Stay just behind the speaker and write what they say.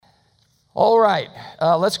All right,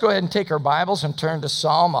 let's go ahead and take our Bibles and turn to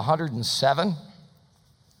Psalm 107.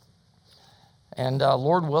 And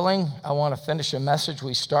Lord willing, I want to finish a message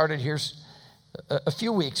we started here a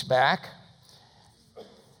few weeks back.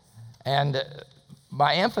 And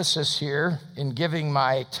my emphasis here in giving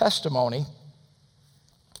my testimony,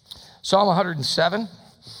 Psalm 107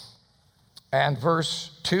 and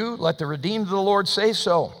verse 2, let the redeemed of the Lord say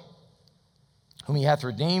so, whom he hath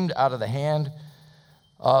redeemed out of the hand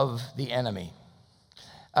of the enemy.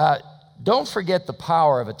 Don't forget the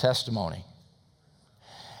power of a testimony.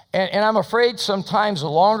 And I'm afraid sometimes the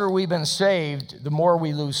longer we've been saved, the more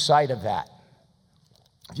we lose sight of that.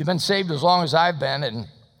 If you've been saved as long as I've been, and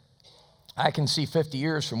I can see 50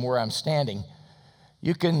 years from where I'm standing,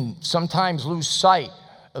 you can sometimes lose sight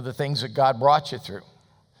of the things that God brought you through.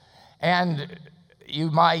 And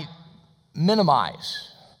you might minimize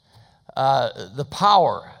the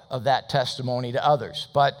power of that testimony to others.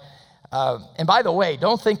 But, and by the way,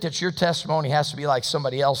 don't think that your testimony has to be like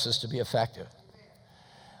somebody else's to be effective.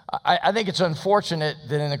 I think it's unfortunate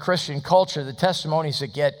that in the Christian culture, the testimonies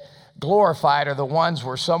that get glorified are the ones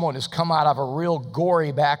where someone has come out of a real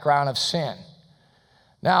gory background of sin.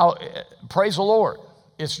 Now, praise the Lord.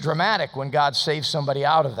 It's dramatic when God saves somebody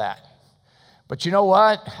out of that. But you know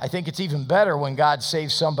what? I think it's even better when God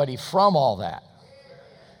saves somebody from all that.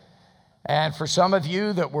 And for some of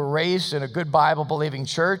you that were raised in a good Bible-believing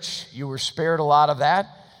church, you were spared a lot of that.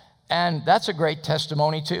 And that's a great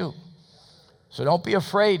testimony too. So don't be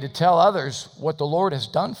afraid to tell others what the Lord has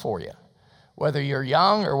done for you. Whether you're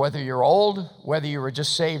young or whether you're old, whether you were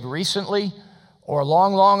just saved recently or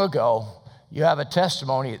long, long ago, you have a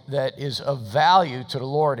testimony that is of value to the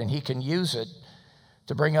Lord, and he can use it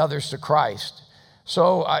to bring others to Christ.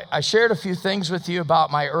 So I shared a few things with you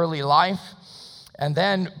about my early life. And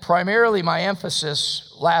then primarily my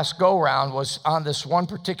emphasis last go-round was on this one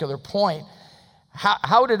particular point.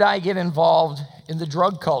 How did I get involved in the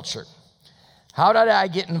drug culture? How did I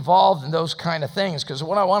get involved in those kind of things? Because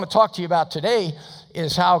what I want to talk to you about today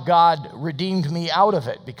is how God redeemed me out of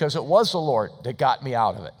it, because it was the Lord that got me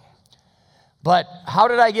out of it. But how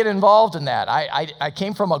did I get involved in that? I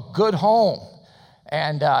came from a good home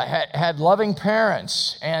and had loving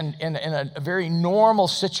parents and in a very normal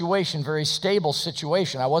situation, very stable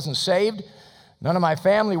situation. I wasn't saved. None of my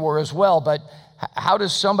family were as well, but how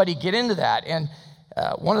does somebody get into that? And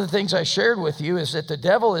one of the things I shared with you is that the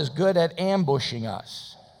devil is good at ambushing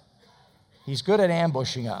us. He's good at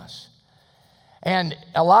ambushing us. And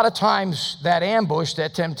a lot of times that ambush,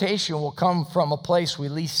 that temptation will come from a place we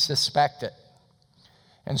least suspect it.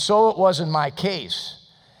 And so it was in my case.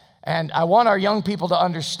 And I want our young people to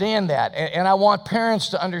understand that. And I want parents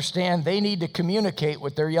to understand they need to communicate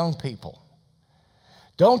with their young people.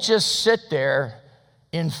 Don't just sit there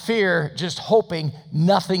in fear, just hoping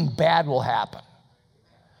nothing bad will happen.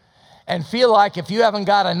 And feel like if you haven't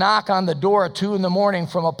got a knock on the door at 2 a.m.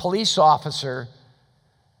 from a police officer,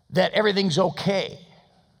 that everything's okay.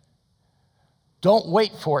 Don't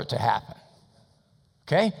wait for it to happen.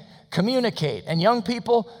 Okay? Communicate. And young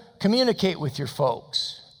people, communicate with your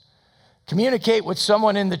folks. Communicate with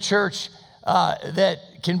someone in the church that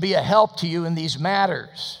can be a help to you in these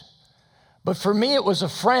matters. But for me, it was a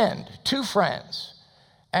friend, 2 friends,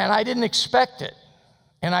 and I didn't expect it.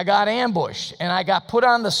 And I got ambushed, and I got put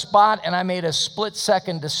on the spot, and I made a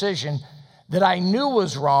split-second decision that I knew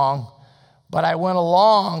was wrong, but I went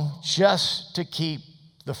along just to keep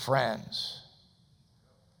the friends.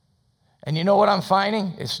 And you know what I'm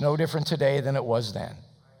finding? It's no different today than it was then.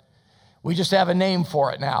 We just have a name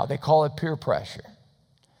for it now. They call it peer pressure.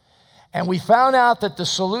 And we found out that the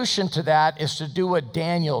solution to that is to do what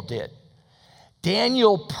Daniel did.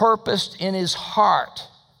 Daniel purposed in his heart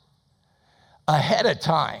ahead of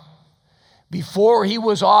time, before he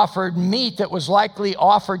was offered meat that was likely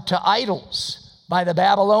offered to idols by the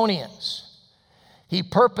Babylonians. He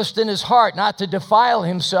purposed in his heart not to defile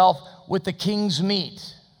himself with the king's meat.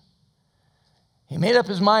 He made up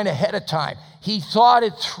his mind ahead of time. He thought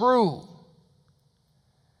it through.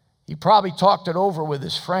 He probably talked it over with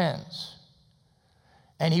his friends,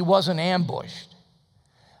 and he wasn't ambushed.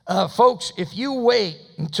 Folks, if you wait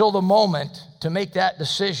until the moment to make that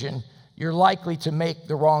decision, you're likely to make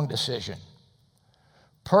the wrong decision.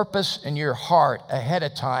 Purpose in your heart ahead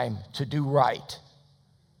of time to do right.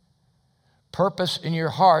 Purpose in your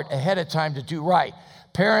heart ahead of time to do right.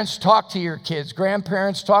 Parents, talk to your kids.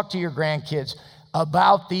 Grandparents, talk to your grandkids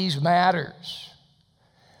about these matters.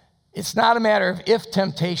 It's not a matter of if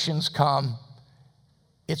temptations come,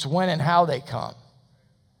 it's when and how they come.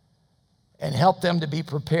 And help them to be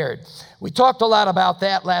prepared. We talked a lot about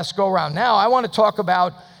that last go-round. Now I want to talk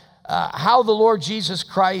about how the Lord Jesus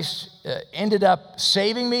Christ ended up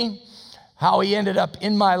saving me, how he ended up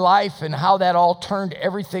in my life, and how that all turned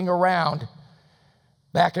everything around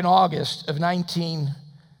back in August of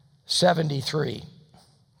 1973.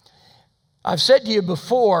 I've said to you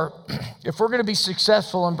before, if we're going to be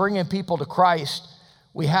successful in bringing people to Christ,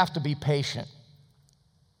 we have to be patient.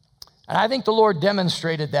 And I think the Lord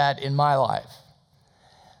demonstrated that in my life.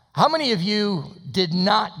 How many of you did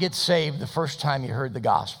not get saved the first time you heard the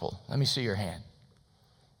gospel? Let me see your hand.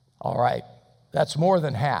 All right, that's more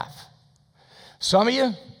than half. Some of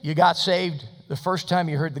you, you got saved the first time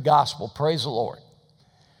you heard the gospel. Praise the Lord.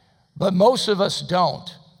 But most of us don't.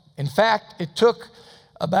 In fact, it took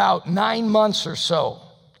about 9 months or so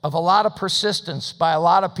of a lot of persistence by a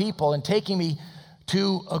lot of people and taking me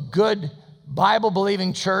to a good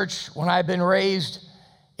Bible-believing church when I'd been raised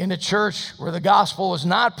in a church where the gospel was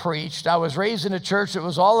not preached. I was raised in a church that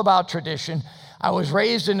was all about tradition. I was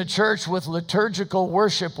raised in a church with liturgical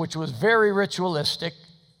worship, which was very ritualistic.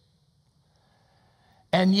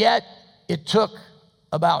 And yet, it took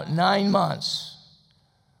about 9 months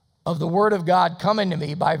of the Word of God coming to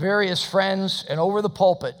me by various friends and over the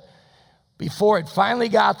pulpit before it finally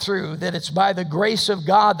got through that it's by the grace of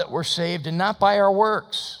God that we're saved and not by our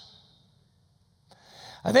works.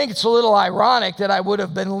 I think it's a little ironic that I would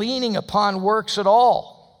have been leaning upon works at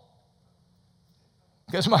all,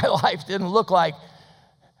 because my life didn't look like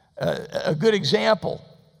a good example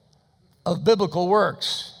of biblical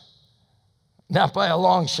works, not by a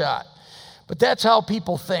long shot. But that's how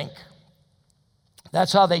people think.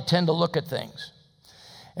 That's how they tend to look at things.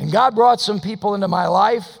 And God brought some people into my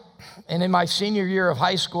life, and in my senior year of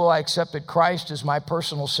high school, I accepted Christ as my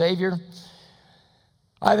personal Savior.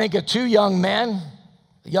 I think of two young men,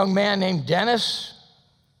 a young man named Dennis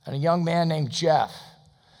and a young man named Jeff.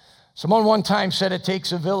 Someone one time said it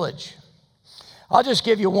takes a village. I'll just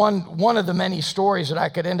give you one of the many stories that I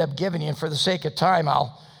could end up giving you, and for the sake of time,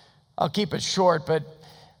 I'll keep it short, but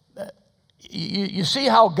you see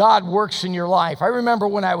how God works in your life. I remember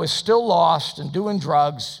when I was still lost and doing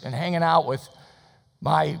drugs and hanging out with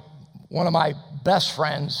one of my best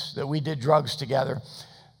friends that we did drugs together.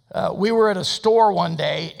 We were at a store one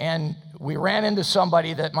day, and we ran into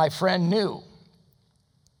somebody that my friend knew,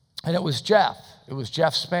 and it was Jeff. It was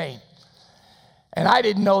Jeff Spain. And I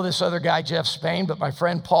didn't know this other guy, Jeff Spain, but my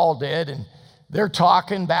friend Paul did, and they're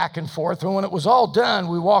talking back and forth. And when it was all done,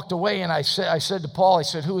 we walked away, and I said to Paul, I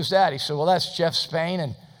said, "Who is that?" He said, "Well, that's Jeff Spain."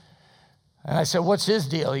 And I said, "What's his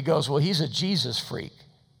deal?" He goes, "Well, he's a Jesus freak."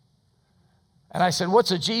 And I said,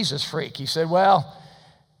 "What's a Jesus freak?" He said, "Well,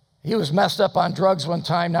 he was messed up on drugs one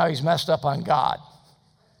time, now he's messed up on God."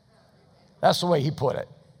 That's the way he put it.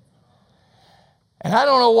 And I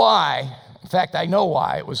don't know why. In fact, I know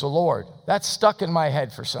why. It was the Lord. That stuck in my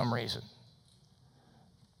head for some reason.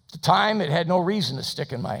 At the time, it had no reason to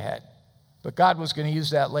stick in my head, but God was going to use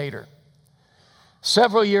that later.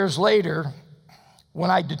 Several years later, when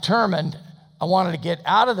I determined I wanted to get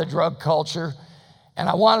out of the drug culture and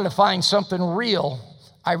I wanted to find something real,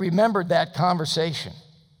 I remembered that conversation.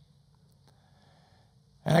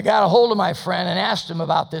 And I got a hold of my friend and asked him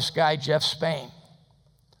about this guy, Jeff Spain.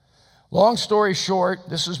 Long story short,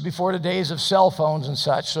 this was before the days of cell phones and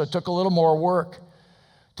such, so it took a little more work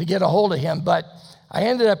to get a hold of him, but I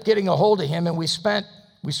ended up getting a hold of him, and we spent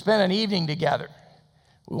an evening together.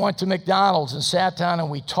 We went to McDonald's and sat down and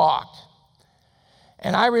we talked.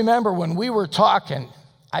 And I remember when we were talking,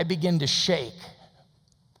 I began to shake.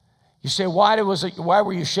 You say, why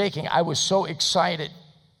were you shaking? I was so excited.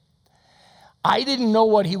 I didn't know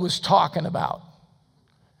what he was talking about,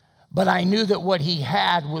 but I knew that what he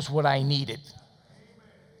had was what I needed.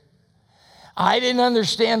 I didn't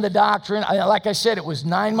understand the doctrine. Like I said, it was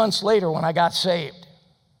 9 months later when I got saved.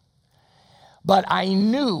 But I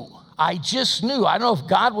just knew. I don't know if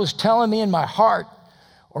God was telling me in my heart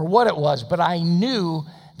or what it was, but I knew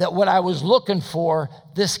that what I was looking for,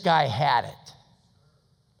 this guy had it.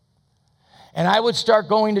 And I would start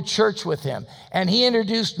going to church with him. And he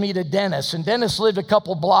introduced me to Dennis, and Dennis lived a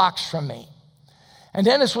couple blocks from me. And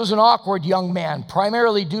Dennis was an awkward young man,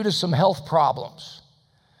 primarily due to some health problems.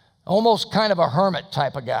 Almost kind of a hermit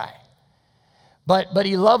type of guy. But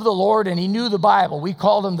he loved the Lord and he knew the Bible. We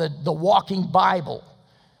called him the walking Bible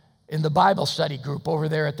in the Bible study group over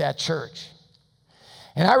there at that church.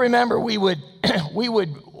 And I remember we would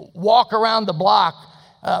walk around the block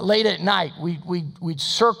late at night. We'd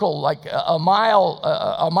circle like a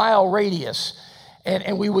mile radius,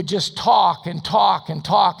 and we would just talk and talk and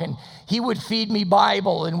talk. And he would feed me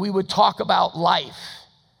Bible, and we would talk about life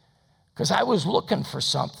because I was looking for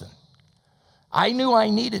something. I knew I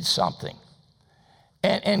needed something.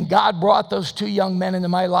 And God brought those two young men into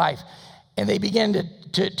my life. And they began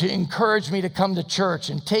to encourage me to come to church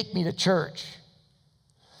and take me to church.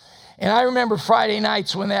 And I remember Friday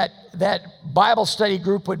nights when that Bible study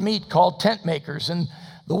group would meet called Tent Makers. And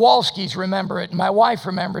the Walskis remember it, and my wife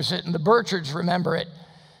remembers it, and the Burchards remember it.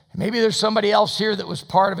 Maybe there's somebody else here that was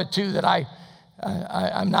part of it too that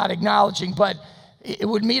I'm not acknowledging, but it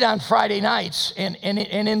would meet on Friday nights. And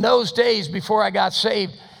in those days before I got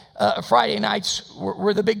saved, Friday nights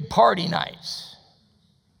were the big party nights.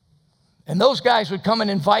 And those guys would come and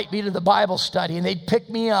invite me to the Bible study, and they'd pick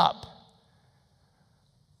me up.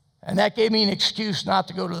 And that gave me an excuse not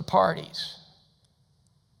to go to the parties.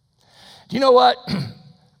 Do you know what?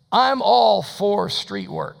 I'm all for street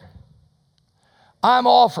work. I'm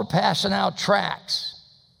all for passing out tracts.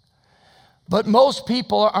 But most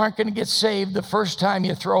people aren't going to get saved the first time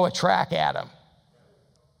you throw a tract at them.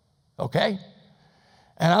 Okay?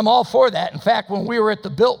 And I'm all for that. In fact, when we were at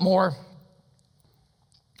the Biltmore,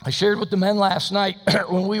 I shared with the men last night,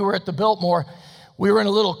 when we were at the Biltmore, we were in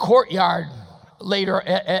a little courtyard later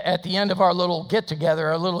at the end of our little get-together,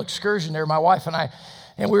 our little excursion there, my wife and I,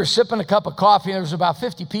 and we were sipping a cup of coffee, and there was about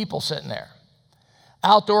 50 people sitting there.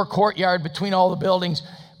 Outdoor courtyard between all the buildings,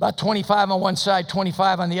 about 25 on one side,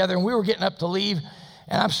 25 on the other, and we were getting up to leave,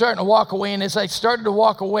 and I'm starting to walk away, and as I started to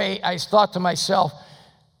walk away, I thought to myself,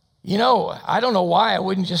 you know, I don't know why I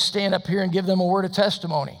wouldn't just stand up here and give them a word of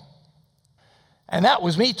testimony. And that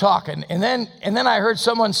was me talking. And then I heard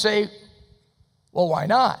someone say, well, why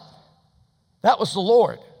not? That was the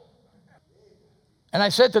Lord. And I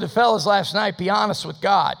said to the fellas last night, be honest with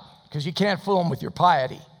God, because you can't fool him with your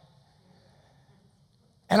piety.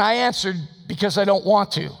 And I answered, because I don't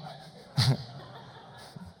want to.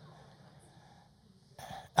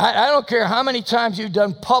 I don't care how many times you've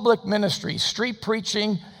done public ministry, street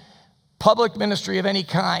preaching, public ministry of any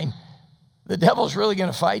kind, the devil's really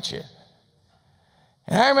going to fight you.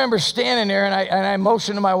 And I remember standing there, and I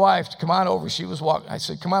motioned to my wife to come on over. She was walking. I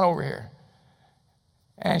said, come on over here.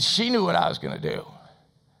 And she knew what I was going to do.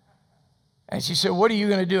 And she said, what are you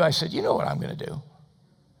going to do? I said, you know what I'm going to do.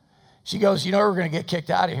 She goes, you know we're going to get kicked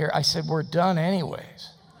out of here. I said, we're done anyways.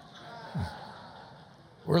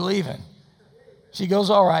 We're leaving. She goes,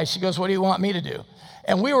 all right. She goes, what do you want me to do?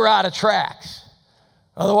 And we were out of tracts.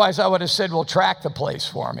 Otherwise, I would have said, well, track the place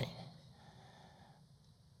for me.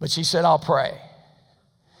 But she said, I'll pray.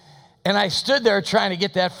 And I stood there trying to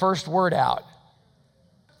get that first word out.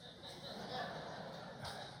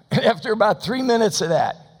 And after about 3 minutes of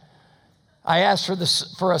that, I asked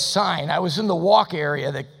for a sign. I was in the walk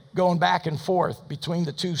area going back and forth between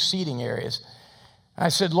the two seating areas. I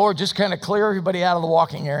said, Lord, just kind of clear everybody out of the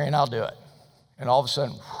walking area and I'll do it. And all of a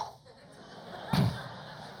sudden,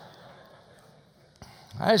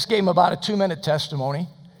 I just gave him about a 2-minute testimony.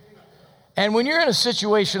 And when you're in a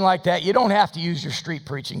situation like that, you don't have to use your street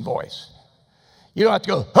preaching voice. You don't have to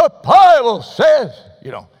go, the Bible says,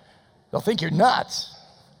 they'll think you're nuts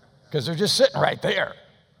because they're just sitting right there.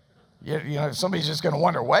 Somebody's just going to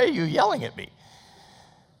wonder, why are you yelling at me?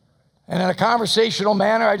 And in a conversational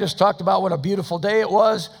manner, I just talked about what a beautiful day it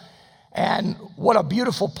was and what a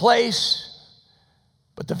beautiful place.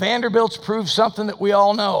 But the Vanderbilts proved something that we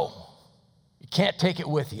all know. You can't take it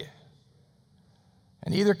with you.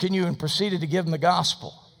 And neither can you, and proceeded to give them the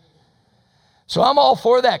gospel. So I'm all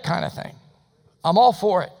for that kind of thing. I'm all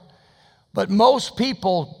for it. But most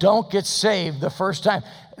people don't get saved the first time.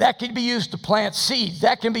 That can be used to plant seeds.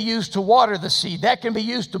 That can be used to water the seed. That can be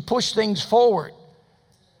used to push things forward.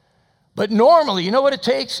 But normally, you know what it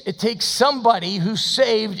takes? It takes somebody who's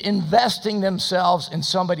saved investing themselves in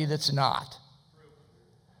somebody that's not.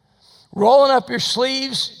 Rolling up your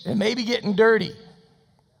sleeves and maybe getting dirty.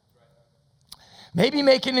 Maybe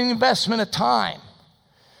making an investment of time,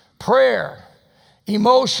 prayer,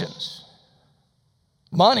 emotions,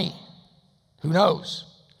 money, who knows?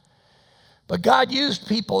 But God used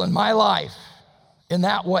people in my life in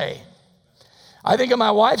that way. I think of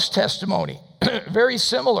my wife's testimony, very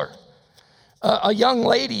similar. A young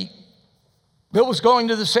lady that was going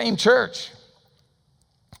to the same church,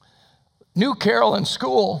 knew Carol in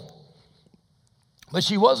school, but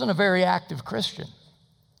she wasn't a very active Christian.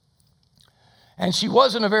 And she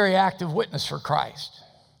wasn't a very active witness for Christ.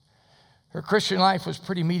 Her Christian life was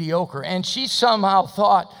pretty mediocre. And she somehow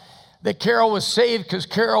thought that Carol was saved because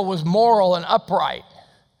Carol was moral and upright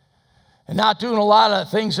and not doing a lot of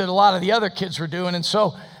things that a lot of the other kids were doing. And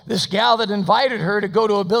so this gal that invited her to go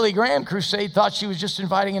to a Billy Graham crusade thought she was just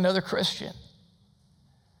inviting another Christian.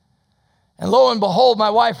 And lo and behold, my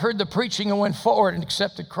wife heard the preaching and went forward and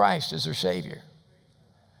accepted Christ as her Savior.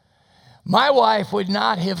 My wife would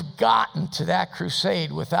not have gotten to that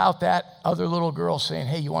crusade without that other little girl saying,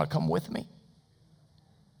 hey, you want to come with me?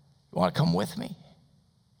 You want to come with me?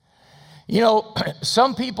 You know,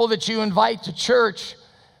 some people that you invite to church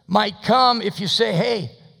might come if you say,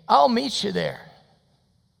 hey, I'll meet you there.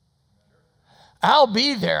 I'll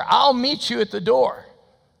be there. I'll meet you at the door.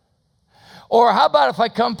 Or how about if I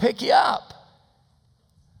come pick you up?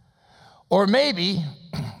 Or maybe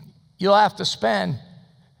you'll have to spend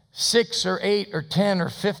 6 or 8 or 10 or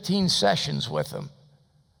 15 sessions with them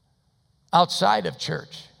outside of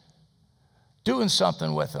church, doing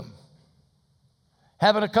something with them,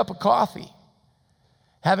 having a cup of coffee,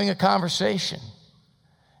 having a conversation,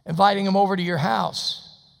 inviting them over to your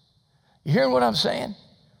house. You hearing what I'm saying?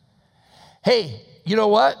 Hey, you know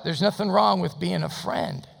what? There's nothing wrong with being a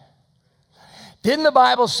friend. Didn't the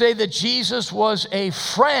Bible say that Jesus was a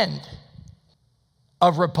friend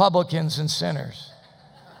of Republicans and sinners?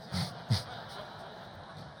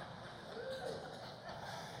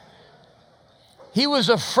 He was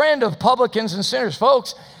a friend of publicans and sinners.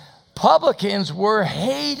 Folks, publicans were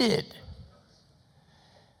hated.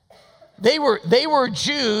 They were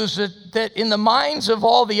Jews that in the minds of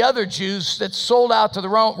all the other Jews that sold out to the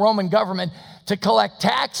Roman government to collect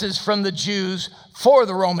taxes from the Jews for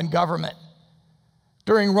the Roman government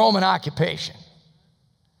during Roman occupation.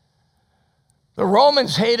 The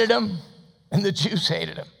Romans hated him and the Jews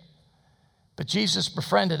hated him. But Jesus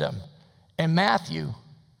befriended them. And Matthew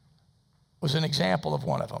was an example of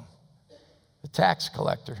one of them. The tax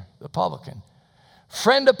collector, the publican.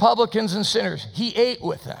 Friend of publicans and sinners. He ate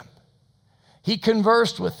with them. He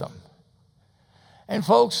conversed with them. And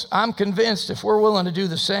folks, I'm convinced if we're willing to do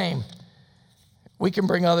the same, we can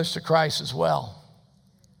bring others to Christ as well.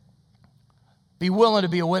 Be willing to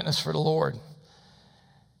be a witness for the Lord.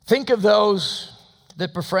 Think of those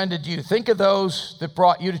that befriended you. Think of those that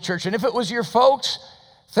brought you to church. And if it was your folks,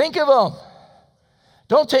 think of them.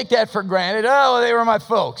 Don't take that for granted. Oh, they were my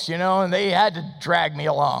folks, you know, and they had to drag me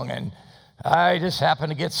along, and I just happened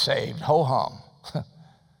to get saved. Ho-hum.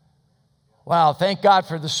 Wow, thank God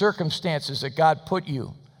for the circumstances that God put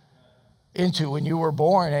you into when you were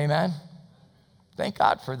born, amen? Thank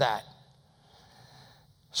God for that.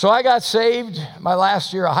 So I got saved my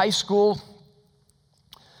last year of high school,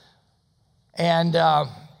 and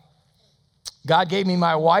God gave me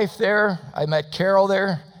my wife there. I met Carol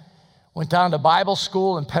there. Went down to Bible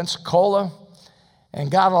school in Pensacola,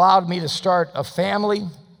 and God allowed me to start a family,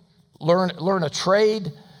 learn a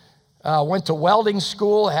trade. Went to welding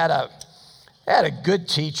school. Had a good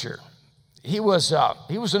teacher. He was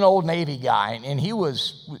an old Navy guy, and he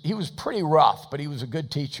was pretty rough, but he was a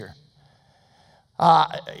good teacher.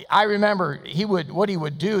 I remember what he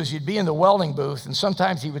would do is you'd be in the welding booth, and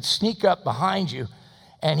sometimes he would sneak up behind you,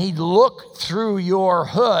 and he'd look through your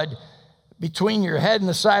hood, between your head and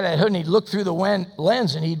the side of that hood, and he'd look through the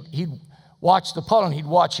lens, and he'd watch the puddle, and he'd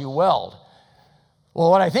watch you weld. Well,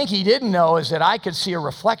 what I think he didn't know is that I could see a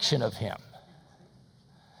reflection of him.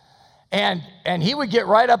 And he would get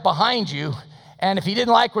right up behind you, and if he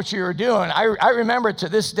didn't like what you were doing, I remember to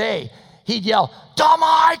this day, he'd yell,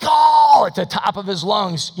 "DeMichael!" at the top of his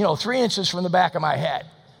lungs, 3 inches from the back of my head.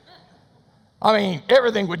 I mean,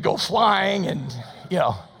 everything would go flying, and,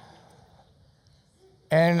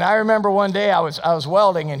 And I remember one day I was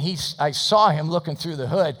welding, and I saw him looking through the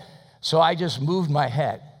hood, so I just moved my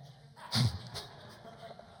head.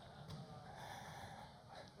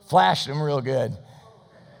 Flashed him real good.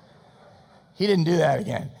 He didn't do that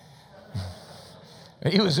again.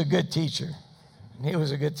 He was a good teacher. He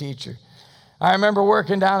was a good teacher. I remember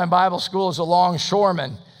working down in Bible school as a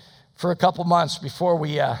longshoreman for a couple months before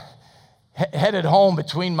we headed home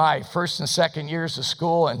between my first and second years of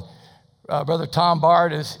school, and Brother Tom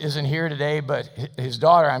Bard isn't here today, but his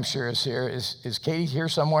daughter, I'm sure, is here. Is Katie here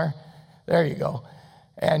somewhere? There you go.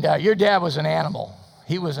 And your dad was an animal.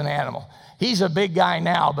 He was an animal. He's a big guy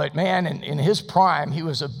now, but man, in his prime, he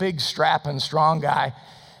was a big, strapping, strong guy.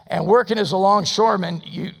 And working as a longshoreman,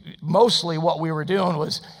 mostly what we were doing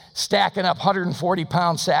was stacking up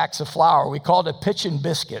 140-pound sacks of flour. We called it pitching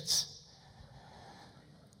biscuits.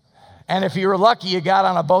 And if you were lucky, you got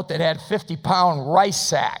on a boat that had 50-pound rice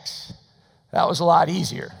sacks. That was a lot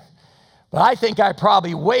easier. But I think I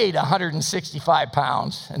probably weighed 165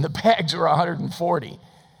 pounds, and the bags were 140.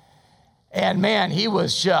 And man, he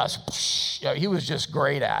was just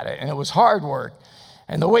great at it, and it was hard work.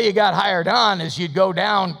 And the way you got hired on is you'd go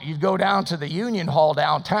down to the union hall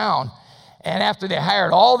downtown, and after they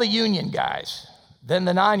hired all the union guys, then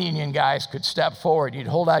the non-union guys could step forward. You'd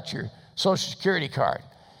hold out your Social Security card.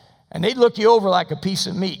 And they'd look you over like a piece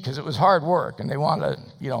of meat because it was hard work, and they wanted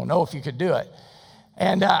to, know if you could do it.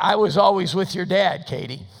 And I was always with your dad,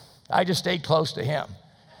 Katie. I just stayed close to him.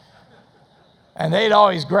 And they'd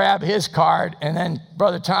always grab his card, and then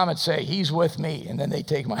Brother Tom would say, he's with me, and then they'd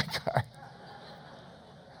take my card.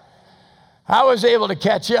 I was able to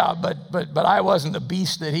catch up, but I wasn't the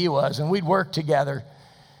beast that he was, and we'd work together.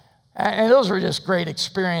 And those were just great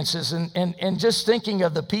experiences. And just thinking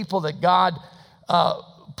of the people that God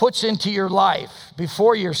puts into your life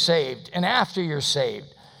before you're saved and after you're saved,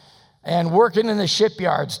 and working in the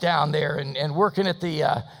shipyards down there, and working at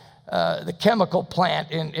the chemical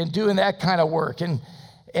plant, and doing that kind of work. And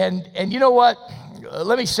you know what?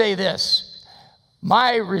 Let me say this.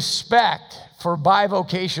 My respect for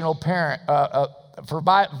bivocational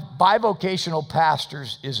bivocational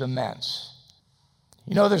pastors is immense.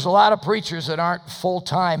 You know, there's a lot of preachers that aren't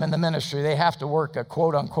full-time in the ministry. They have to work a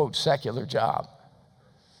quote-unquote secular job.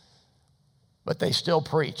 But they still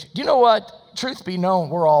preach. Do you know what? Truth be known,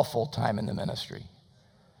 we're all full-time in the ministry.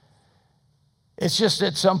 It's just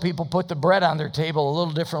that some people put the bread on their table a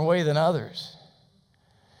little different way than others.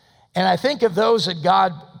 And I think of those that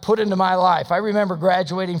God put into my life. I remember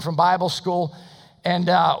graduating from Bible school and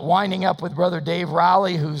winding up with Brother Dave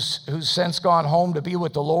Rowley, who's since gone home to be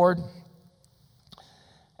with the Lord,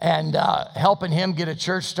 and helping him get a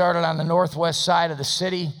church started on the northwest side of the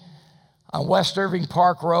city on West Irving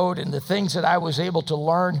Park Road, and the things that I was able to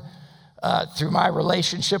learn through my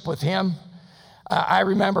relationship with him. I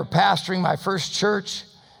remember pastoring my first church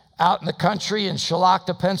out in the country in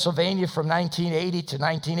Shalocta, Pennsylvania from 1980 to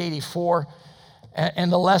 1984,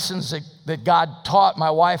 and the lessons that God taught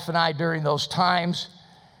my wife and I during those times,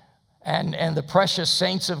 and the precious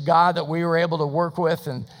saints of God that we were able to work with,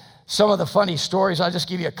 and some of the funny stories. I'll just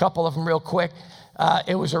give you a couple of them real quick.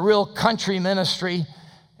 It was a real country ministry,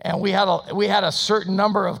 and we had a certain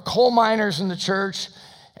number of coal miners in the church,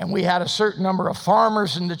 and we had a certain number of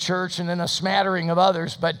farmers in the church, and then a smattering of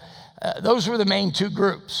others, but those were the main two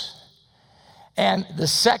groups. And the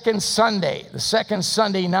second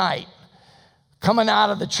Sunday night, coming out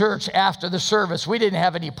of the church after the service, we didn't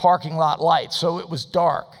have any parking lot lights, so it was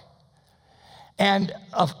dark. And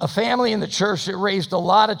a family in the church that raised a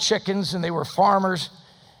lot of chickens, and they were farmers,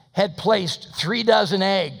 had placed 36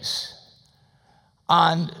 eggs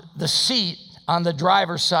on the seat on the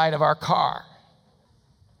driver's side of our car.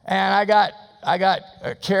 And I got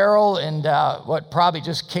Carol and probably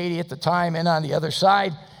just Katie at the time in on the other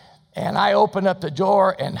side, and I opened up the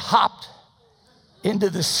door and hopped into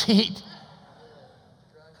the seat.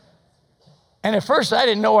 And at first I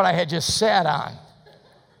didn't know what I had just sat on,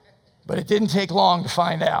 but it didn't take long to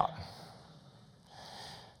find out.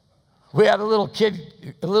 We had a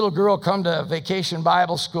little girl come to Vacation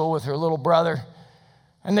Bible School with her little brother,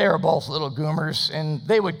 and they were both little goomers, and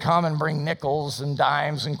they would come and bring nickels and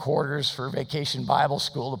dimes and quarters for Vacation Bible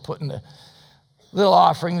School to put in the little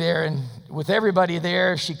offering there. And with everybody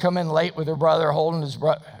there, she come in late with her brother, holding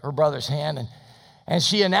her brother's hand, and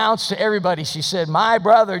she announced to everybody, she said, "My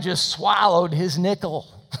brother just swallowed his nickel."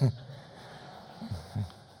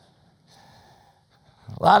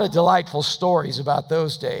 A lot of delightful stories about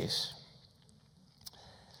those days.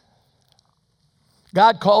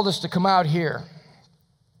 God called us to come out here.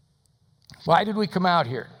 Why did we come out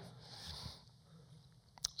here?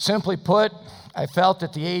 Simply put, I felt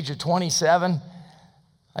at the age of 27,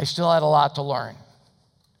 I still had a lot to learn.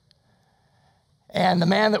 And the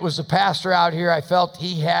man that was the pastor out here, I felt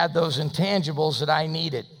he had those intangibles that I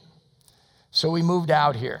needed. So we moved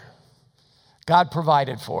out here. God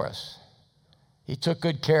provided for us. He took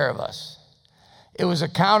good care of us. It was a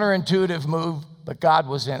counterintuitive move, but God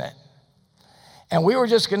was in it. And we were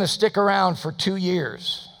just going to stick around for 2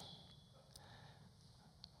 years.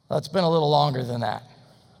 Well, it's been a little longer than that.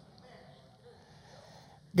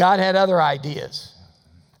 God had other ideas.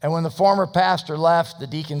 And when the former pastor left, the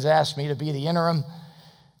deacons asked me to be the interim.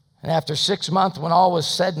 And after 6 months, when all was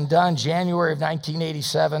said and done, January of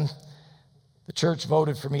 1987, the church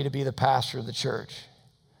voted for me to be the pastor of the church.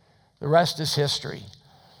 The rest is history.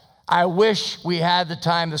 I wish we had the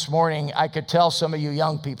time this morning. I could tell some of you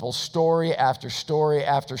young people story after story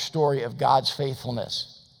after story of God's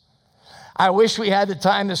faithfulness. I wish we had the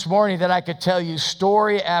time this morning that I could tell you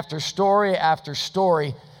story after story after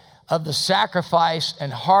story of the sacrifice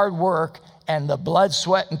and hard work and the blood,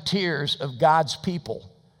 sweat, and tears of God's people.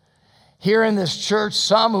 Here in this church,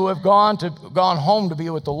 some who have gone home to be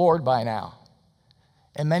with the Lord by now.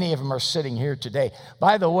 And many of them are sitting here today.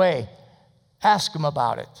 By the way, ask them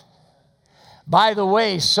about it. By the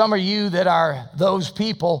way, some of you that are those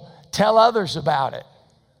people, tell others about it.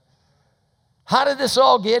 How did this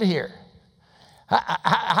all get here?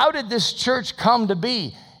 How did this church come to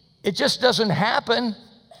be? It just doesn't happen.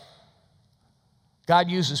 God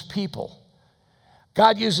uses people.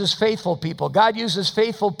 God uses faithful people. God uses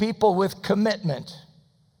faithful people with commitment.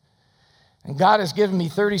 And God has given me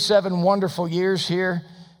 37 wonderful years here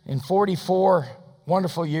and 44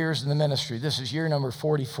 wonderful years in the ministry. This is year number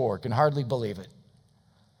 44. Can hardly believe it.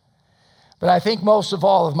 But I think most of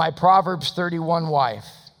all of my Proverbs 31 wife.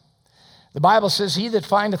 The Bible says, he that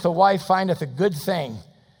findeth a wife findeth a good thing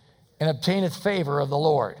and obtaineth favor of the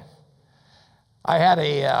Lord. I had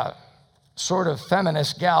a sort of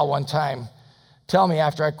feminist gal one time tell me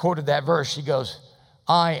after I quoted that verse, she goes,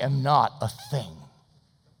 I am not a thing.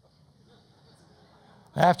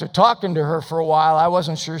 After talking to her for a while, I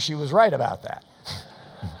wasn't sure she was right about that.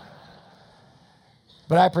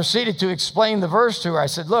 But I proceeded to explain the verse to her. I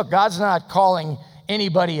said, look, God's not calling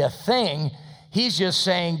anybody a thing. He's just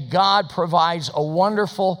saying God provides a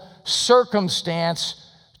wonderful circumstance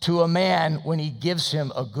to a man when he gives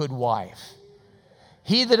him a good wife.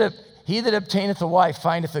 He that obtaineth a wife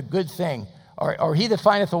findeth a good thing, or he that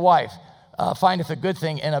findeth a wife findeth a good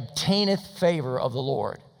thing and obtaineth favor of the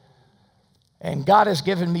Lord. And God has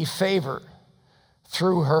given me favor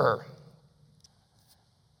through her.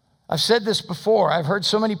 I've said this before. I've heard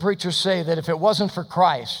so many preachers say that if it wasn't for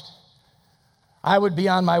Christ, I would be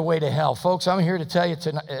on my way to hell. Folks, I'm here to tell you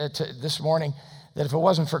this morning that if it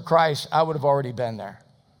wasn't for Christ, I would have already been there.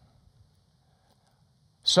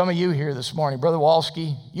 Some of you here this morning, Brother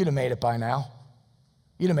Walsky, you'd have made it by now.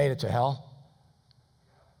 You'd have made it to hell.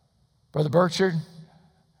 Brother Burchard,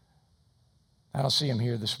 I don't see him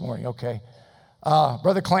here this morning. Okay.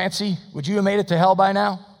 Brother Clancy, would you have made it to hell by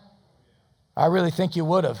now? I really think you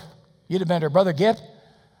would have. You'd have been there. Brother Gipp,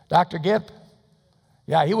 Dr. Gipp.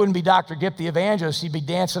 Yeah, he wouldn't be Dr. Gipp the evangelist. He'd be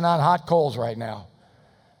dancing on hot coals right now.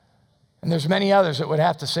 And there's many others that would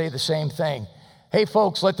have to say the same thing. Hey,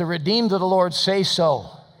 folks, let the redeemed of the Lord say so,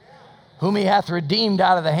 whom he hath redeemed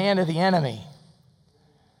out of the hand of the enemy.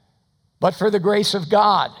 But for the grace of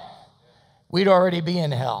God, we'd already be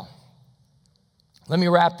in hell. Let me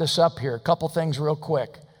wrap this up here. A couple things real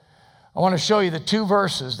quick. I want to show you the two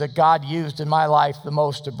verses that God used in my life the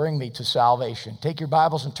most to bring me to salvation. Take your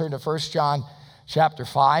Bibles and turn to 1 John chapter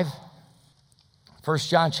 5. 1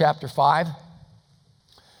 John chapter 5.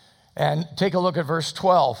 And take a look at verse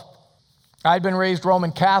 12. I'd been raised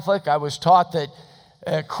Roman Catholic. I was taught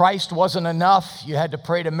that Christ wasn't enough. You had to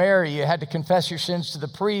pray to Mary. You had to confess your sins to the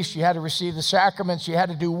priest. You had to receive the sacraments. You had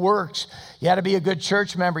to do works. You had to be a good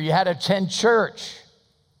church member. You had to attend church.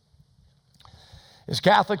 As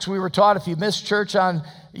Catholics, we were taught if you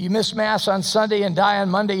miss Mass on Sunday and die on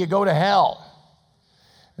Monday, you go to hell.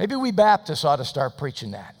 Maybe we Baptists ought to start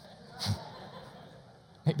preaching that.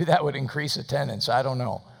 Maybe that would increase attendance. I don't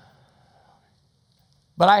know.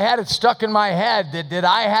 But I had it stuck in my head that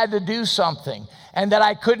I had to do something and that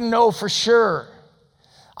I couldn't know for sure.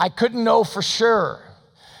 I couldn't know for sure.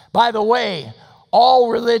 By the way, all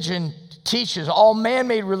religion teaches, all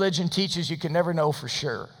man-made religion teaches you can never know for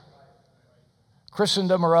sure.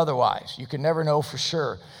 Christendom or otherwise, you can never know for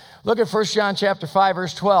sure. Look at 1 John chapter 5,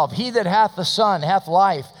 verse 12. He that hath the Son hath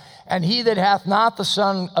life, and he that hath not the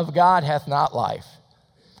Son of God hath not life.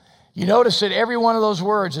 You notice that every one of those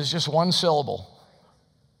words is just one syllable.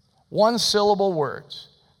 One syllable words.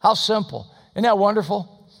 How simple. Isn't that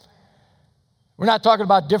wonderful? We're not talking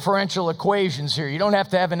about differential equations here. You don't have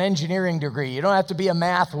to have an engineering degree. You don't have to be a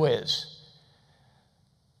math whiz.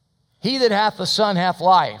 He that hath the Son hath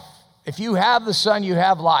life. If you have the Son, you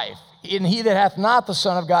have life. And he that hath not the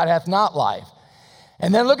Son of God hath not life.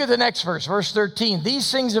 And then look at the next verse, verse 13.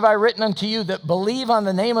 These things have I written unto you that believe on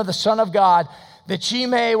the name of the Son of God, that ye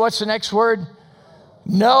may, what's the next word?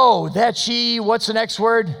 Know that ye, what's the next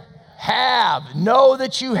word? Have. Know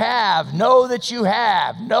that you have. Know that you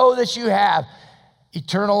have. Know that you have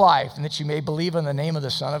eternal life, and that you may believe on the name of the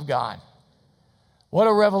Son of God. What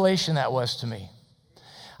a revelation that was to me.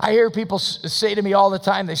 I hear people say to me all the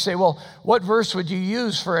time, they say, well, what verse would you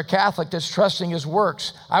use for a Catholic that's trusting his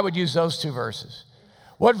works? I would use those two verses.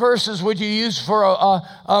 What verses would you use for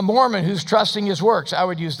a Mormon who's trusting his works? I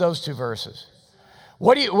would use those two verses.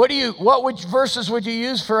 What verses would you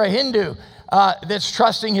use for a Hindu that's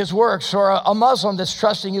trusting his works, or a Muslim that's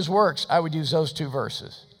trusting his works? I would use those two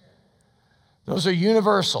verses. Those are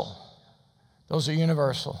universal. Those are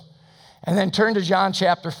universal. And then turn to John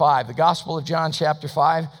chapter 5, the Gospel of John chapter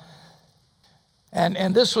 5.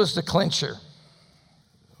 And this was the clincher.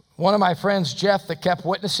 One of my friends, Jeff, that kept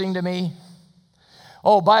witnessing to me.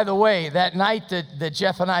 Oh, by the way, that night that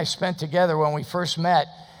Jeff and I spent together when we first met,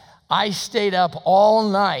 I stayed up all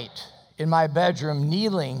night in my bedroom,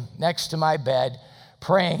 kneeling next to my bed,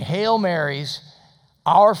 praying Hail Marys.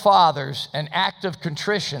 Our Fathers and act of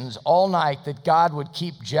contritions all night that God would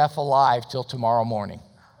keep Jeff alive till tomorrow morning.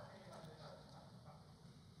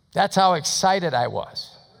 That's how excited I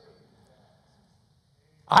was.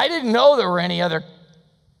 I didn't know there were any other,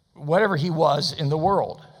 whatever he was, in the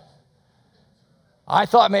world. I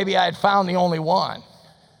thought maybe I had found the only one.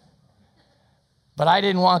 But I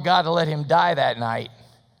didn't want God to let him die that night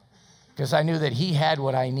because I knew that he had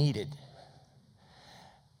what I needed.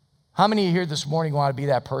 How many of you here this morning want to be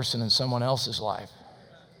that person in someone else's life?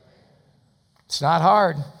 It's not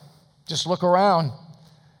hard. Just look around.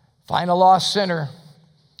 Find a lost sinner.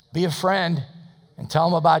 Be a friend and tell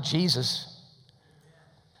them about Jesus.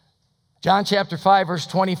 John chapter 5, verse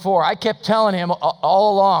 24. I kept telling him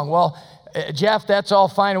all along, well, Jeff, that's all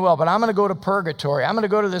fine and well, but I'm going to go to purgatory. I'm going to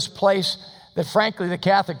go to this place that, frankly, the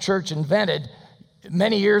Catholic Church invented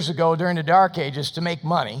many years ago during the Dark Ages to make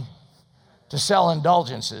money, to sell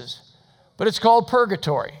indulgences. But it's called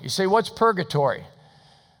purgatory. You say, what's purgatory?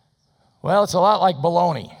 Well, it's a lot like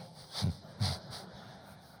bologna.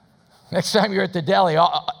 Next time you're at the deli,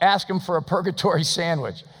 ask them for a purgatory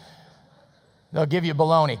sandwich. They'll give you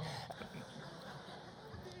bologna.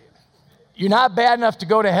 You're not bad enough to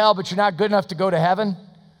go to hell, but you're not good enough to go to heaven.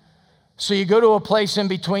 So you go to a place in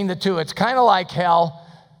between the two. It's kind of like hell.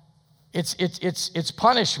 It's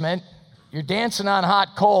punishment. You're dancing on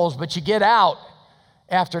hot coals, but you get out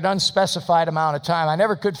after an unspecified amount of time. I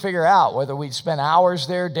never could figure out whether we'd spend hours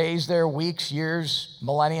there, days there, weeks, years,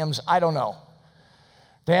 millenniums. I don't know.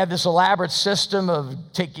 They had this elaborate system of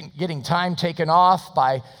getting time taken off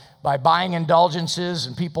by buying indulgences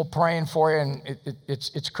and people praying for you, and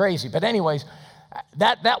it's crazy. But anyways,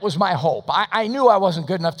 that was my hope. I knew I wasn't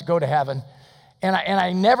good enough to go to heaven, and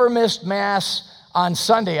I never missed Mass on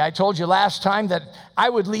Sunday. I told you last time that I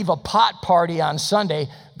would leave a pot party on Sunday,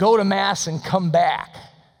 go to Mass, and come back.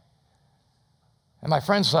 And my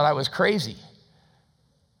friends thought I was crazy.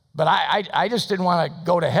 But I just didn't want to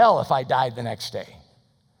go to hell if I died the next day.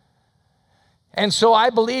 And so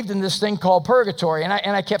I believed in this thing called purgatory. And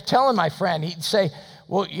I kept telling my friend, he'd say,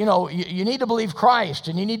 well, you need to believe Christ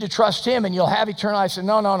and you need to trust him and you'll have eternal life. I said,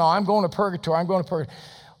 no, I'm going to purgatory. I'm going to purgatory.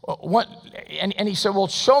 And he said, well,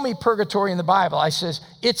 show me purgatory in the Bible. I says,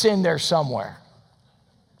 it's in there somewhere.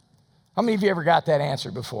 How many of you ever got that answer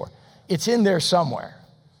before? It's in there somewhere.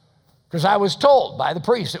 Because I was told by the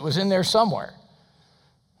priest it was in there somewhere.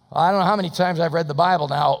 I don't know how many times I've read the Bible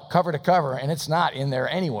now, cover to cover, and it's not in there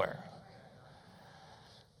anywhere.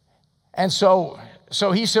 And so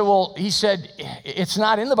he said, it's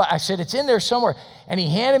not in the Bible. I said, it's in there somewhere. And he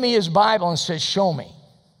handed me his Bible and said, show me.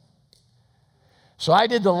 So I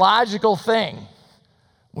did the logical thing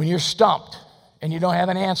when you're stumped and you don't have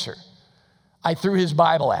an answer. I threw his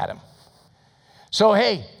Bible at him. So,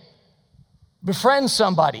 hey, befriend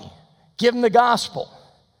somebody, give them the gospel,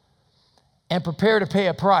 and prepare to pay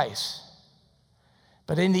a price.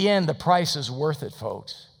 But in the end, the price is worth it,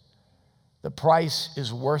 folks. The price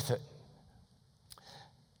is worth it.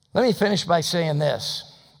 Let me finish by saying this.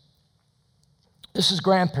 This is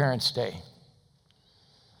Grandparents' Day.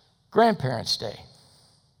 Grandparents' Day.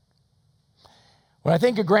 When I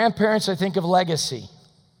think of grandparents, I think of legacy.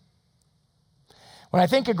 When I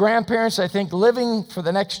think of grandparents, I think living for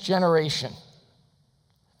the next generation.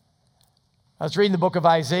 I was reading the book of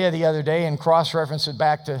Isaiah the other day and cross-referenced it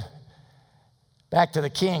back to the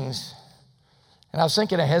Kings. And I was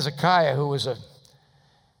thinking of Hezekiah, who was a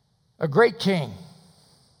great king.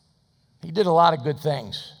 He did a lot of good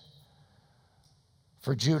things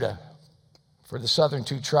for Judah, for the southern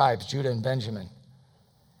two tribes, Judah and Benjamin.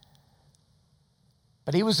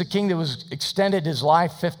 But he was the king that was extended his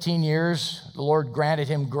life 15 years. The Lord granted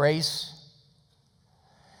him grace.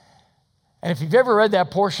 And if you've ever read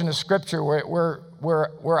that portion of Scripture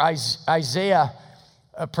where Isaiah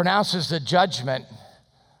pronounces the judgment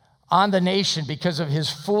on the nation because of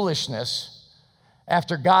his foolishness,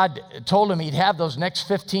 after God told him he'd have those next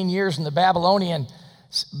 15 years, and the Babylonians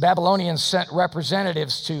sent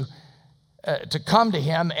representatives to come to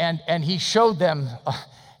him, and he showed them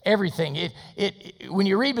everything. When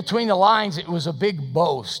you read between the lines, it was a big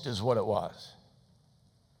boast is what it was.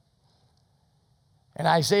 And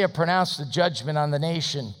Isaiah pronounced the judgment on the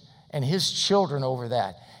nation and his children over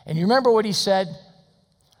that. And you remember what he said?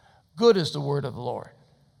 Good is the word of the Lord.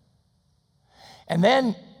 And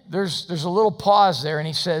then there's a little pause there, and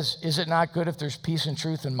he says, is it not good if there's peace and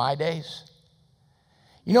truth in my days?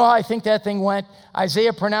 You know how I think that thing went?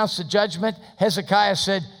 Isaiah pronounced the judgment. Hezekiah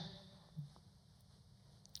said,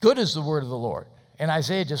 good is the word of the Lord. And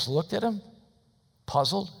Isaiah just looked at him,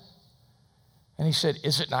 puzzled. And he said,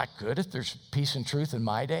 is it not good if there's peace and truth in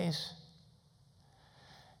my days?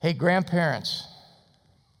 Hey, grandparents,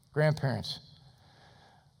 Grandparents,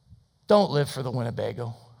 don't live for the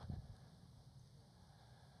Winnebago.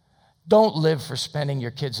 Don't live for spending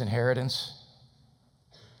your kids' inheritance.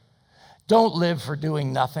 Don't live for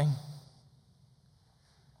doing nothing.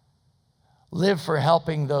 Live for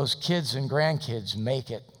helping those kids and grandkids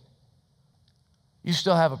make it. You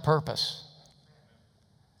still have a purpose.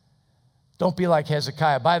 Don't be like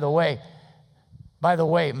Hezekiah. By the way,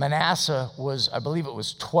 Manasseh was, I believe it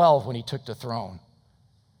was 12 when he took the throne.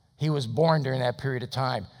 He was born during that period of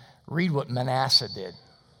time. Read what Manasseh did.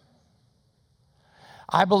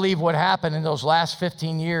 I believe what happened in those last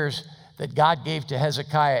 15 years that God gave to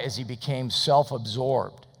Hezekiah as he became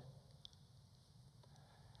self-absorbed.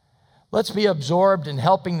 Let's be absorbed in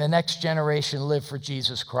helping the next generation live for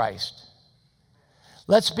Jesus Christ.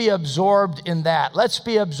 Let's be absorbed in that. Let's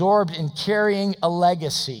be absorbed in carrying a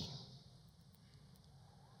legacy.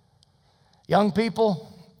 Young people,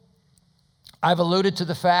 I've alluded to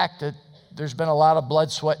the fact that there's been a lot of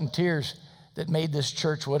blood, sweat, and tears that made this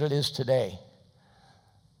church what it is today.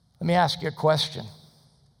 Let me ask you a question.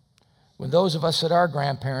 When those of us that are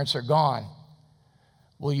grandparents are gone,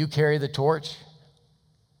 will you carry the torch?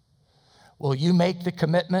 Will you make the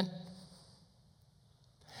commitment?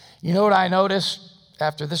 You know what I noticed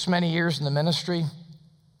after this many years in the ministry?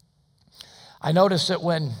 I noticed that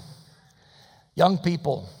when young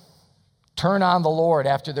people turn on the Lord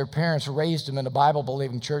after their parents raised them in a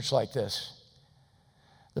Bible-believing church like this,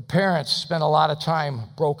 the parents spend a lot of time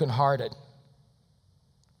brokenhearted.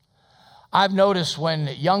 I've noticed when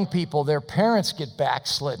young people, their parents get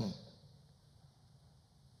backslidden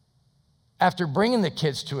after bringing the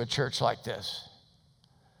kids to a church like this.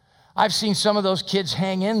 I've seen some of those kids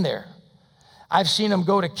hang in there. I've seen them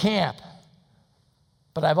go to camp,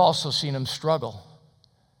 but I've also seen them struggle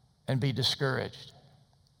and be discouraged.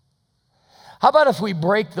 How about if we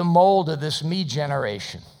break the mold of this me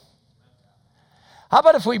generation? How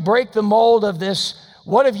about if we break the mold of this,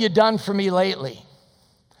 what have you done for me lately?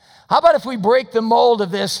 How about if we break the mold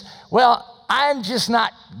of this, well, I'm just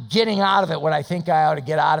not getting out of it what I think I ought to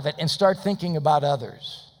get out of it, and start thinking about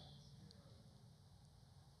others.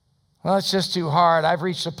 Well, it's just too hard. I've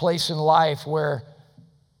reached a place in life where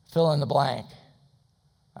fill in the blank.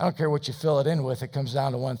 I don't care what you fill it in with. It comes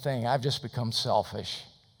down to one thing. I've just become selfish.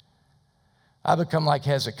 I've become like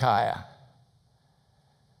Hezekiah.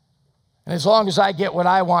 And as long as I get what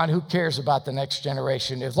I want, who cares about the next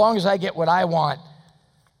generation? As long as I get what I want,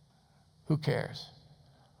 who cares?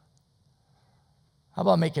 How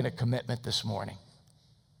about making a commitment this morning?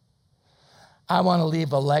 I want to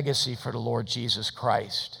leave a legacy for the Lord Jesus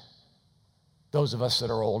Christ. Those of us that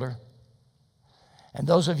are older. And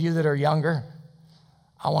those of you that are younger,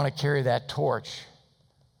 I want to carry that torch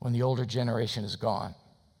when the older generation is gone.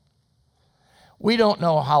 We don't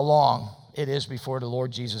know how long it is before the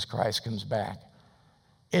Lord Jesus Christ comes back.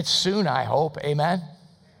 It's soon, I hope. Amen?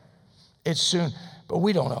 It's soon. But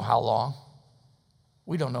we don't know how long.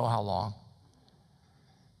 We don't know how long.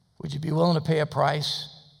 Would you be willing to pay a price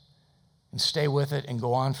and stay with it and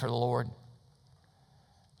go on for the Lord?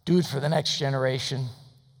 Do it for the next generation.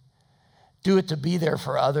 Do it to be there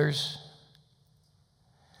for others.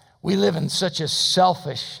 We live in such a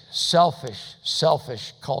selfish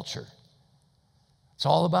culture. It's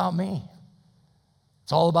all about me.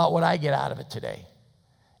 It's all about what I get out of it today.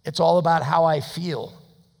 It's all about how I feel.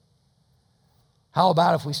 How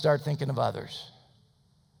about if we start thinking of others?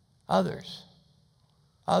 Others,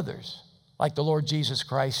 like the Lord Jesus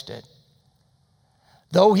Christ did.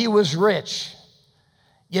 Though he was rich,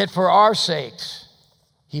 yet for our sakes,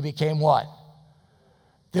 he became what?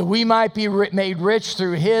 That we might be made rich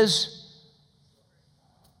through his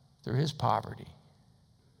poverty.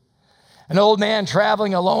 An old man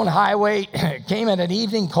traveling a lone highway came at an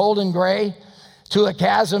evening cold and gray to a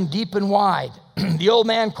chasm deep and wide. The old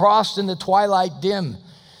man crossed in the twilight dim,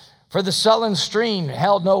 for the sullen stream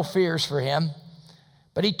held no fears for him.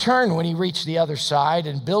 But he turned when he reached the other side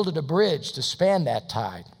and builded a bridge to span that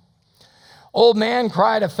tide. Old man,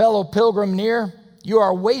 cried a fellow pilgrim near, you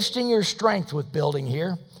are wasting your strength with building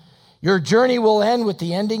here. Your journey will end with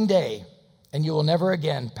the ending day, and you will never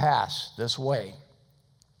again pass this way.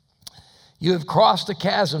 You have crossed the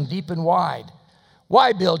chasm deep and wide.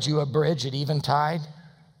 Why build you a bridge at eventide?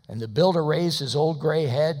 And the builder raised his old gray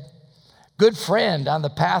head. Good friend, on the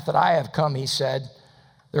path that I have come, he said,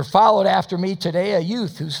 there followed after me today a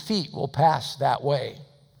youth whose feet will pass that way.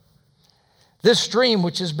 This stream,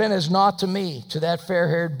 which has been as naught to me, to that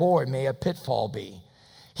fair-haired boy may a pitfall be.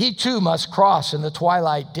 He too must cross in the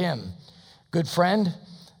twilight dim. Good friend,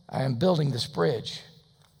 I am building this bridge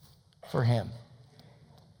for him.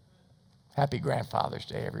 Happy Grandfather's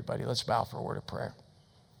Day, everybody. Let's bow for a word of prayer.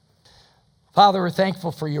 Father, we're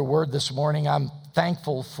thankful for your word this morning. I'm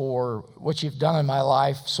thankful for what you've done in my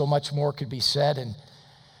life. So much more could be said. And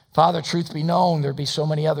Father, truth be known, there'd be so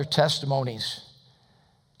many other testimonies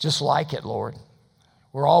just like it, Lord,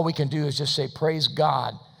 where all we can do is just say, praise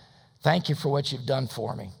God. Thank you for what you've done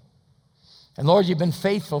for me. And Lord, you've been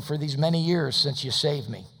faithful for these many years since you saved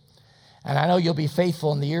me. And I know you'll be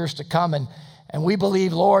faithful in the years to come. And we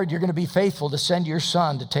believe, Lord, you're going to be faithful to send your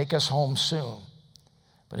Son to take us home soon.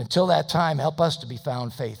 But until that time, help us to be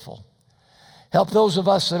found faithful. Help those of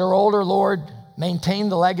us that are older, Lord, maintain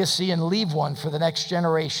the legacy and leave one for the next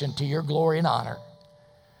generation to your glory and honor.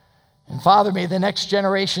 And Father, may the next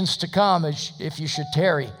generations to come, if you should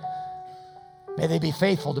tarry, may they be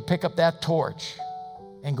faithful to pick up that torch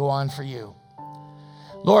and go on for you.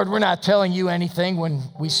 Lord, we're not telling you anything when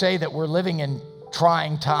we say that we're living in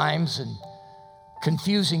trying times and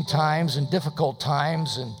confusing times and difficult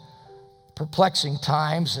times and perplexing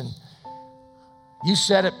times, and you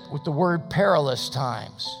said it with the word perilous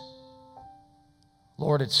times.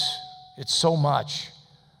 Lord, it's so much,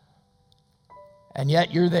 and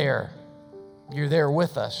yet you're there. You're there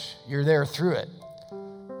with us. You're there through it.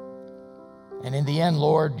 And in the end,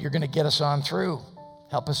 Lord, you're going to get us on through.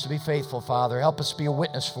 Help us to be faithful, Father. Help us to be a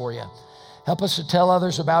witness for you. Help us to tell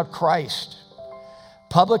others about Christ,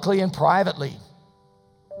 publicly and privately.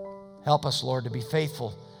 Help us, Lord, to be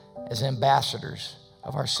faithful as ambassadors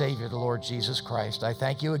of our Savior, the Lord Jesus Christ. I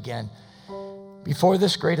thank you again before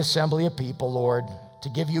this great assembly of people, Lord, to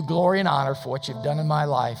give you glory and honor for what you've done in my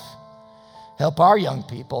life. Help our young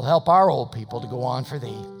people, help our old people to go on for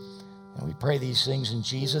thee. And we pray these things in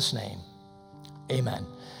Jesus' name. Amen.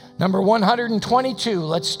 Number 122,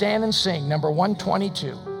 let's stand and sing. Number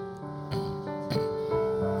 122.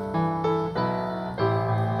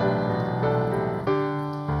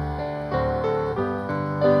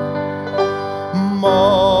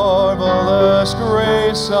 Marvelous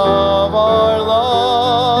grace of our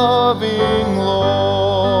loving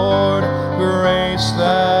Lord, grace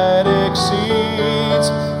that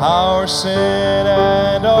exceeds our sin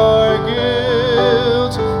and our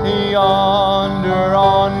guilt. Yonder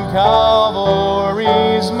on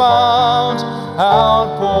Calvary's mount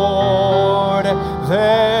outpoured,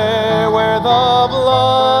 there where the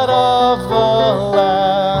blood of the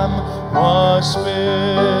Lamb was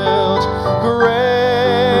spilled.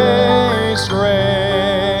 Grace,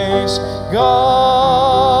 grace,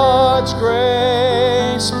 God's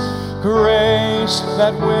grace, grace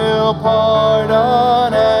that will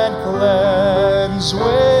pardon and cleanse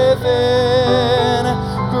within.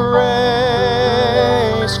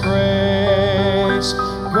 Grace, grace,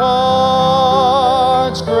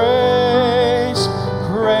 God's grace,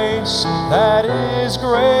 grace that is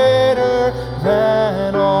greater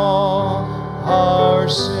than all our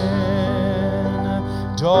sin.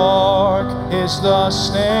 Dark is the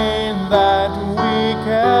stain that we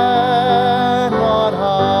cannot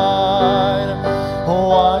hide.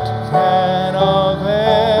 What can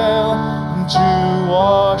avail to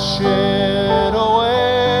wash it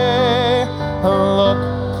away? Look,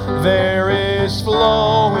 there is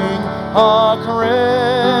flowing a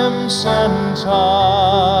crimson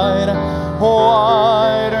tide,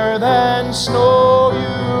 whiter than snow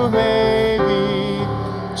you may be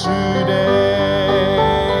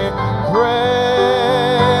today.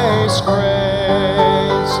 Grace,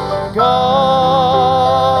 grace,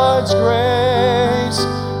 God's grace,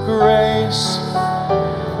 grace,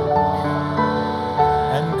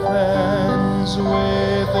 and cleanse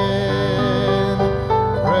within.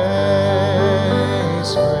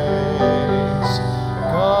 Grace, grace,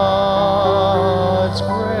 God's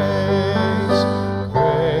grace,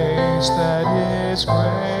 grace that is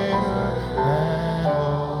greater than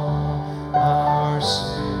all our sin.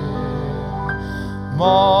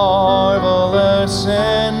 Marvelous,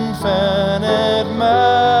 infinite,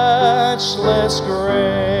 matchless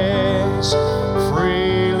grace,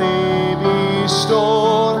 freely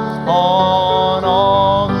bestowed on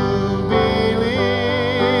all who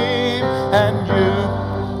believe, and you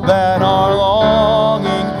that are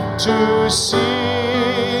longing to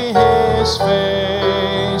see his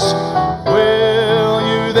face, will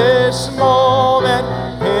you this moment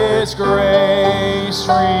his grace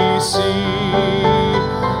receive?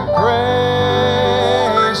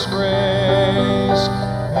 Grace, grace,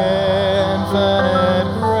 infinite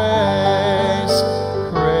grace,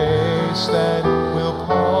 grace that will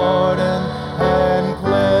pardon and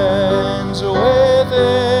cleanse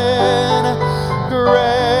within.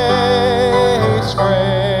 Grace,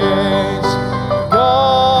 grace,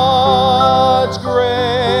 God's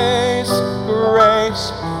grace,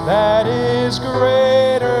 grace that is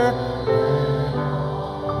greater than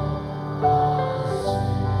all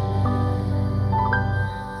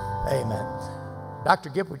Dr.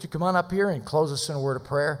 Gipp, would you come on up here and close us in a word of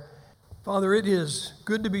prayer? Father, it is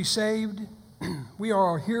good to be saved. We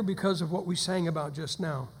are here because of what we sang about just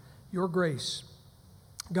now, your grace.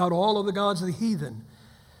 God, all of the gods of the heathen,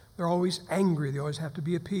 they're always angry. They always have to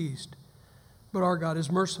be appeased. But our God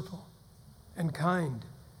is merciful and kind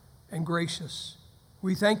and gracious.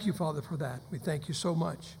 We thank you, Father, for that. We thank you so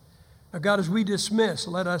much. Now, God, as we dismiss,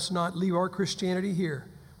 let us not leave our Christianity here.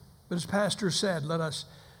 But as Pastor said, let us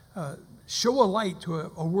show a light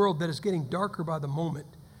to a world that is getting darker by the moment,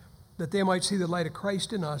 that they might see the light of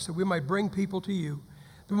Christ in us, that we might bring people to you,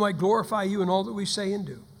 that we might glorify you in all that we say and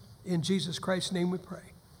do. In Jesus Christ's name we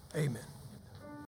pray. Amen.